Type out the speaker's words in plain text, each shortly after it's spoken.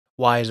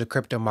Why is the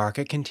crypto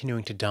market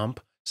continuing to dump?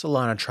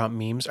 Solana Trump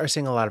memes are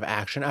seeing a lot of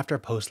action after a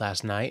post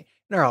last night,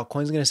 and are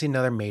altcoins going to see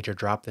another major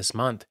drop this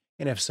month?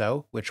 And if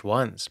so, which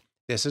ones?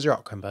 This is your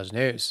Altcoin Buzz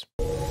News.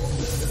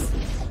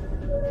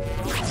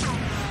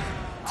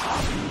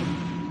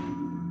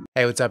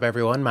 Hey, what's up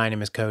everyone? My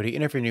name is Cody,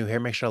 and if you're new here,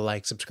 make sure to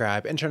like,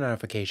 subscribe, and turn on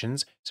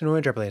notifications so you know when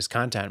we drop latest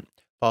content.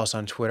 Follow us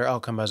on Twitter,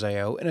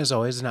 altcoinbuzz.io, and as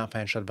always, it's not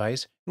financial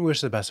advice, and we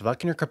wish you the best of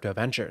luck in your crypto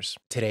ventures.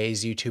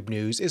 Today's YouTube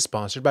news is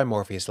sponsored by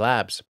Morpheus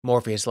Labs.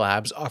 Morpheus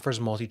Labs offers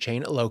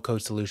multi-chain,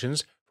 low-code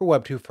solutions for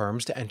Web2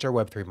 firms to enter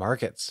Web3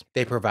 markets.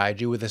 They provide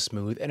you with a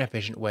smooth and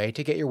efficient way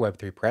to get your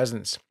Web3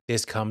 presence.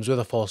 This comes with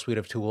a full suite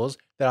of tools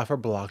that offer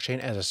blockchain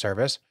as a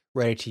service,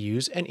 ready to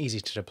use and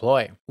easy to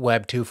deploy.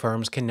 Web2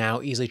 firms can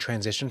now easily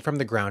transition from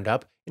the ground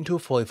up into a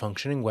fully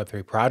functioning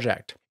Web3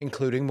 project,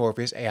 including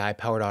Morpheus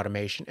AI-powered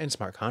automation and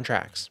smart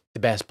contracts. The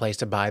best place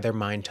to buy their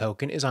Mine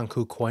token is on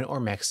KuCoin or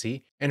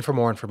Mexi, and for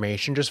more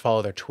information, just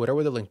follow their Twitter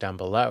with a link down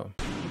below.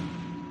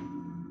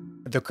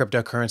 The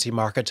cryptocurrency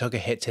market took a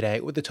hit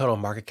today, with the total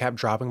market cap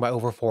dropping by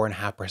over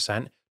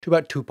 4.5% to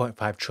about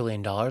 $2.5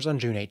 trillion on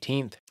June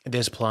 18th.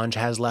 This plunge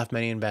has left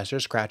many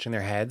investors scratching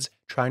their heads,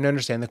 trying to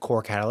understand the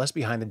core catalyst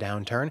behind the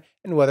downturn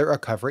and whether a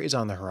recovery is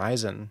on the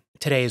horizon.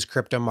 Today's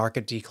crypto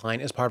market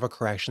decline is part of a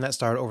correction that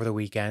started over the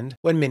weekend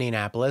when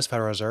Minneapolis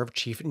Federal Reserve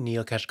Chief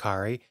Neil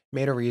Kashkari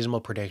made a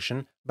reasonable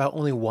prediction about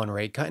only one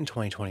rate cut in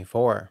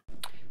 2024.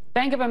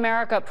 Bank of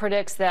America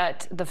predicts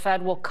that the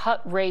Fed will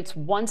cut rates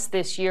once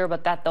this year,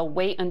 but that they'll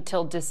wait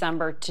until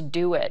December to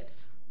do it.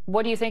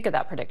 What do you think of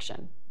that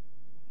prediction?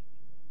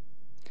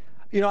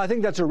 You know, I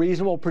think that's a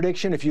reasonable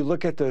prediction. If you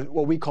look at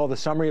what we call the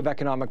summary of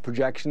economic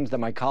projections that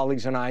my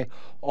colleagues and I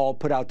all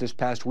put out this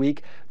past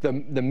week, the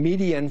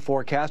median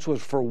forecast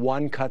was for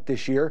one cut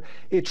this year.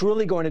 It's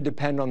really going to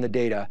depend on the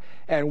data.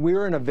 And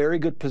we're in a very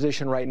good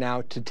position right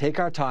now to take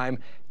our time,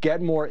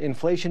 get more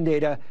inflation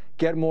data,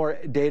 get more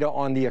data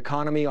on the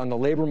economy, on the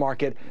labor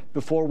market,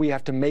 before we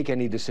have to make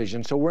any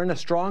decisions. So we're in a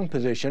strong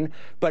position.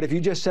 But if you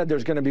just said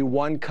there's going to be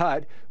one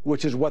cut,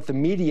 which is what the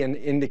median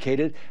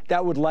indicated,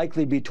 that would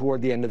likely be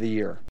toward the end of the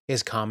year.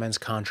 His comments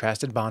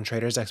contrasted bond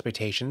traders'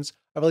 expectations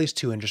of at least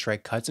two interest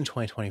rate cuts in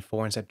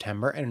 2024 in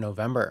September and in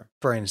November.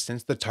 For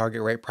instance, the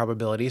target rate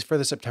probabilities for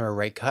the September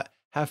rate cut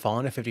have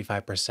fallen to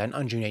 55%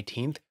 on June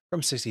 18th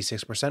from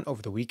 66%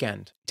 over the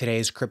weekend.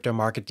 Today's crypto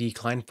market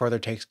decline further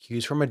takes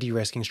cues from a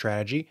de-risking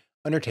strategy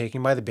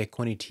undertaken by the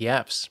Bitcoin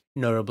ETFs.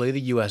 Notably, the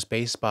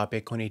US-based spot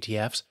Bitcoin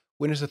ETFs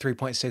witnessed a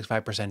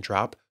 3.65%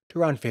 drop to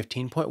around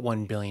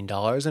 $15.1 billion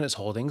in its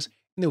holdings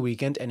in the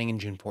weekend ending in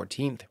June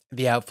 14th.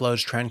 The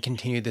outflows trend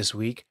continued this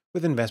week,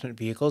 with investment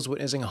vehicles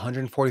witnessing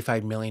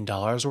 $145 million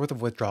worth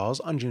of withdrawals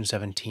on June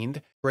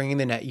 17th, bringing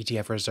the net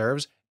ETF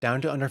reserves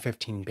down to under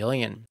 $15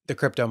 billion. The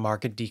crypto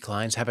market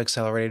declines have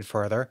accelerated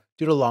further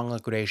due to long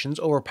liquidations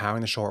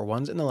overpowering the short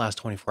ones in the last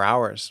 24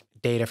 hours.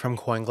 Data from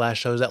CoinGlass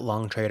shows that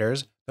long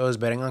traders, those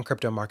betting on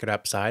crypto market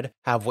upside,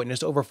 have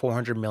witnessed over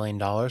 $400 million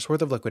worth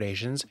of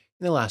liquidations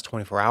in the last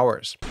 24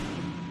 hours.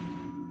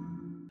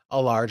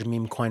 A large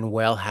meme coin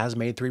whale has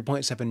made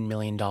 $3.7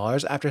 million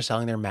after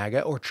selling their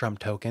MAGA or Trump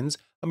tokens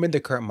amid the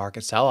current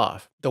market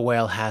sell-off. The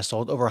whale has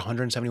sold over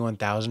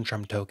 171,000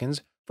 Trump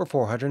tokens for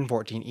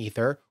 414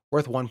 Ether,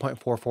 worth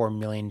 $1.44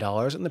 million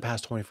in the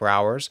past 24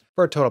 hours,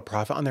 for a total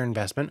profit on their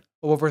investment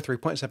of over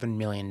 $3.7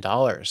 million.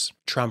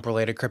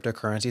 Trump-related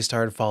cryptocurrencies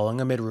started falling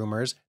amid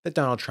rumors that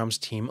Donald Trump's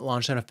team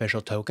launched an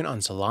official token on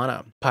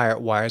Solana.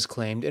 Pirate Wires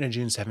claimed in a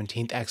June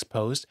 17th X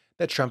post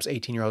that Trump's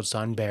 18-year-old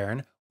son,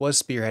 Barron,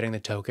 was spearheading the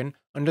token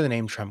under the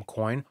name Trump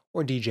Coin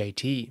or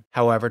DJT.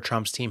 However,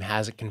 Trump's team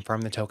hasn't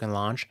confirmed the token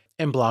launch,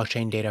 and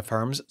blockchain data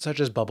firms such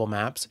as Bubble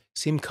Maps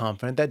seem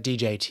confident that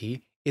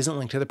DJT isn't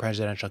linked to the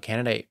presidential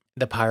candidate.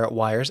 The Pirate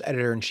Wire's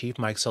editor-in-chief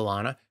Mike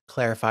Solana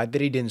clarified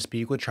that he didn't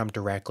speak with Trump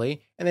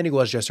directly and that he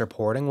was just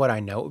reporting what I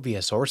know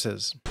via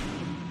sources.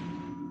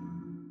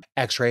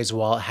 xRaise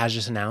wallet has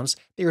just announced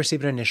they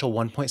received an initial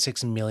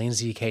 1.6 million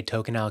ZK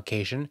token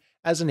allocation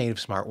as a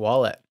native smart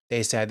wallet.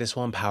 They said this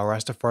will empower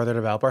us to further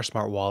develop our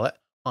smart wallet,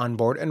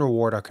 onboard and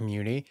reward our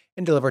community,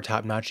 and deliver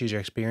top-notch user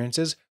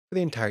experiences for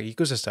the entire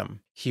ecosystem.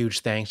 Huge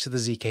thanks to the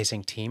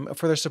zkSync team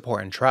for their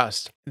support and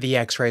trust. The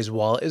xRaise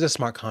wallet is a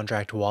smart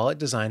contract wallet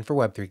designed for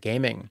Web3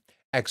 gaming.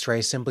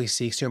 xRaise simply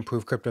seeks to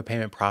improve crypto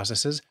payment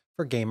processes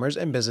for gamers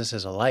and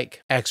businesses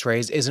alike.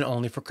 xRaise isn't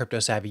only for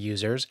crypto-savvy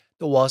users.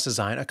 The wallet's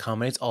design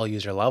accommodates all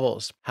user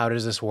levels. How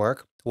does this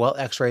work? Well,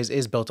 xRaise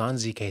is built on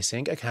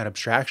zkSync account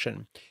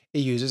abstraction. It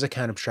uses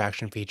account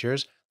abstraction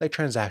features like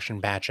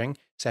transaction batching,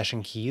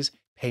 session keys,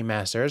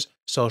 paymasters,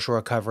 social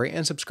recovery,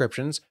 and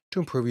subscriptions to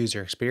improve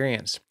user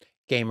experience.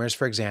 Gamers,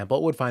 for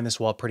example, would find this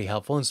wallet pretty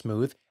helpful and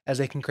smooth, as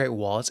they can create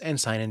wallets and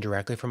sign in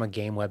directly from a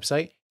game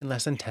website in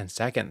less than 10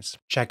 seconds.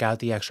 Check out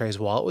the xRaise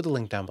wallet with the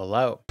link down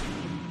below.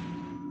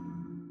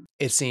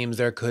 It seems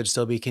there could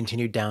still be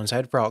continued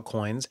downside for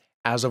altcoins,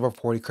 as over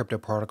 40 crypto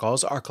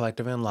protocols are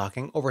collectively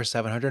unlocking over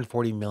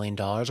 $740 million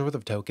worth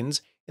of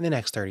tokens in the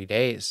next 30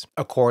 days.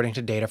 According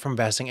to data from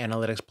vesting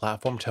analytics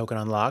platform Token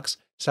Unlocks,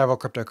 several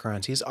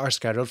cryptocurrencies are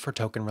scheduled for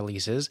token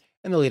releases,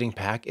 and the leading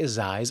pack is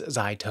Zai's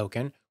Zai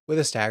token, with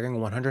a staggering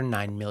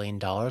 $109 million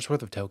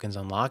worth of tokens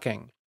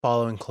unlocking.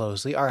 Following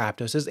closely are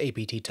Aptos'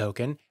 APT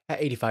token at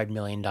 $85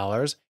 million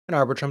and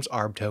Arbitrum's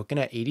ARB token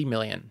at $80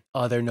 million.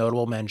 Other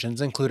notable mentions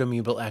include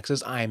Immutable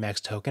X's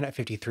IMX token at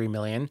 $53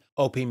 million,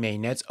 OP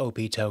Mainnet's OP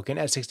token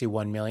at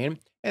 $61 million,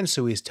 and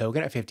Sui's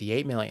token at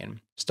 $58 million.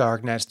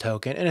 Starknet's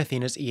token and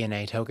Athena's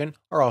ENA token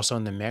are also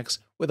in the mix,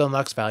 with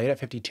unlocks valued at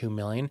 $52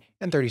 million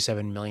and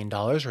 $37 million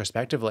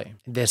respectively.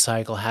 This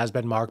cycle has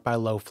been marked by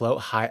low float,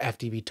 high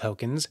FTV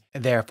tokens,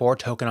 therefore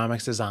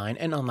tokenomics design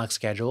and unlock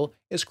schedule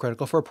is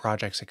critical for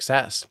project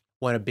success.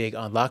 When a big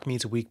unlock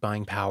meets weak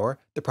buying power,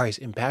 the price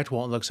impact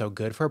won't look so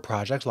good for a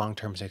project's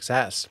long-term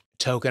success.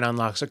 Token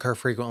unlocks occur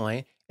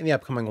frequently, and the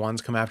upcoming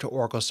ones come after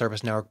Oracle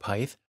Service Network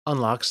Pyth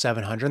unlocks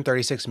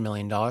 $736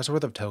 million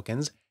worth of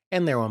tokens,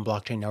 and Layer 1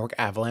 blockchain network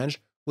Avalanche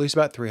released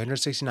about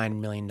 $369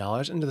 million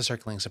into the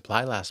circulating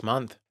supply last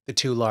month. The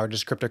two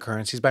largest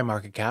cryptocurrencies by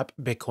market cap,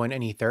 Bitcoin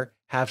and Ether,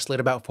 have slid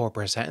about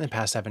 4% in the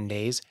past 7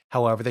 days.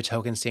 However, the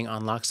tokens seeing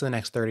unlocks in the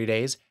next 30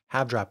 days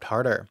have dropped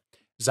harder.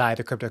 Zai,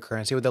 the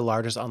cryptocurrency with the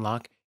largest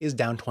unlock, is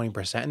down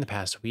 20% in the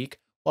past week,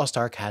 while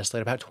Stark has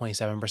slid about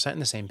 27% in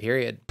the same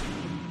period.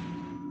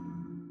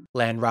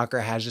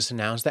 LandRocker has just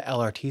announced that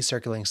LRT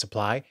circulating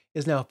supply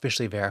is now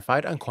officially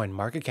verified on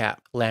CoinMarketCap.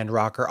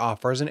 LandRocker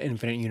offers an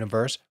infinite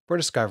universe for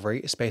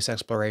discovery, space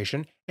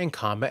exploration, and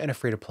combat in a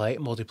free-to-play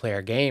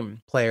multiplayer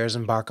game. Players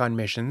embark on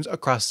missions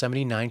across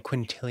 79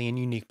 quintillion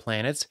unique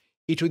planets,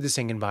 each with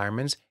distinct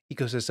environments,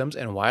 ecosystems,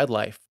 and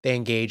wildlife. They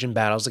engage in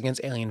battles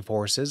against alien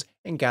forces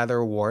and gather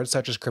rewards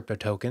such as crypto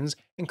tokens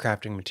and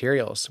crafting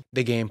materials.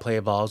 The gameplay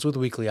evolves with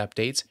weekly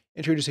updates,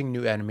 introducing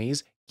new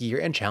enemies, gear,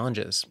 and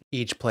challenges.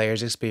 Each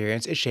player's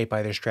experience is shaped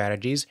by their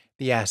strategies,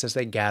 the assets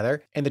they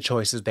gather, and the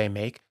choices they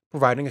make,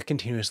 providing a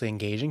continuously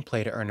engaging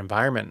play-to-earn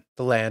environment.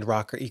 The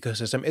LandRocker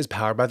ecosystem is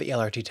powered by the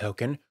LRT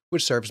token,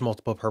 which serves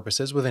multiple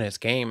purposes within its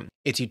game.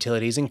 Its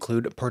utilities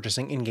include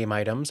purchasing in-game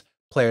items.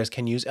 Players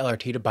can use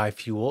LRT to buy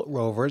fuel,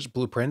 rovers,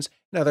 blueprints,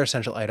 and other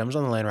essential items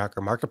on the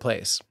LandRocker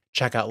marketplace.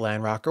 Check out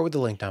LandRocker with the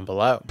link down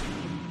below.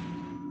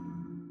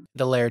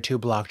 The Layer 2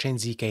 blockchain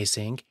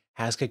zkSync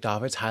has kicked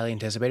off its highly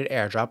anticipated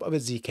airdrop of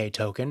its ZK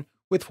token,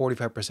 with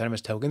 45% of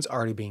its tokens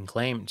already being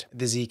claimed.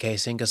 The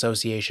zkSync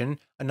Association,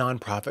 a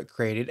nonprofit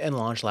created and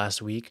launched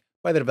last week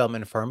by the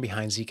development firm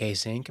behind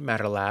zkSync,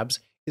 Matter Labs,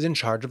 is in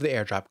charge of the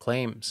airdrop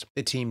claims.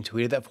 The team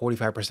tweeted that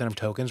 45% of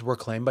tokens were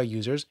claimed by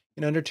users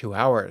in under 2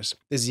 hours.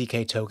 The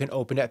ZK token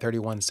opened at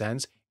 31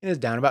 cents and is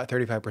down about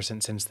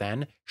 35% since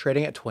then,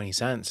 trading at 20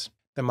 cents.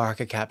 The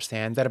market cap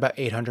stands at about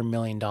 $800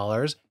 million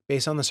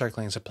based on the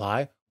circulating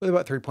supply, with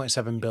about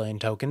 3.7 billion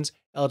tokens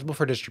eligible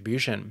for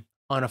distribution.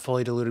 On a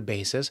fully diluted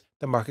basis,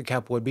 the market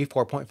cap would be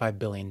 $4.5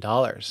 billion.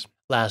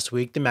 Last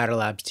week, the Matter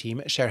Labs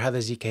team shared how the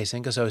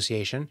zkSync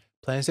Association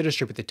plans to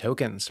distribute the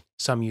tokens.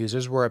 Some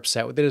users were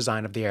upset with the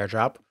design of the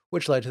airdrop,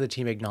 which led to the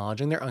team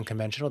acknowledging their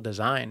unconventional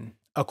design.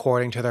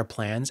 According to their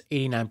plans,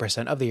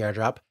 89% of the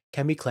airdrop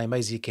can be claimed by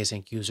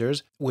zkSync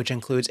users, which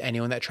includes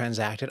anyone that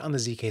transacted on the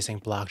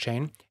zkSync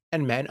blockchain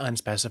and met an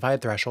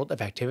unspecified threshold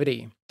of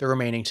activity. The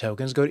remaining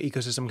tokens go to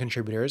ecosystem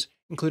contributors,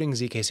 including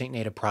zkSync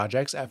native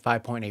projects at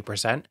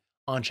 5.8%,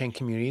 on-chain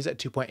communities at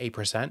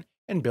 2.8%,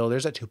 and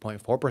builders at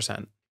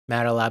 2.4%.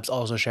 Matter Labs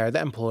also shared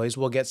that employees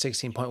will get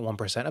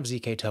 16.1% of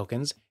ZK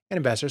tokens and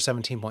investors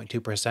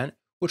 17.2%,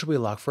 which will be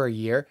locked for a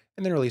year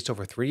and then released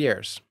over 3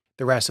 years.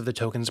 The rest of the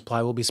token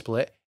supply will be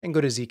split and go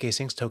to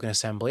zkSync's token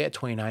assembly at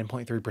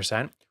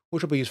 29.3%,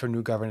 which will be used for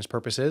new governance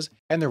purposes,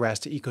 and the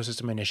rest to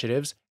ecosystem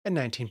initiatives at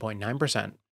 19.9%.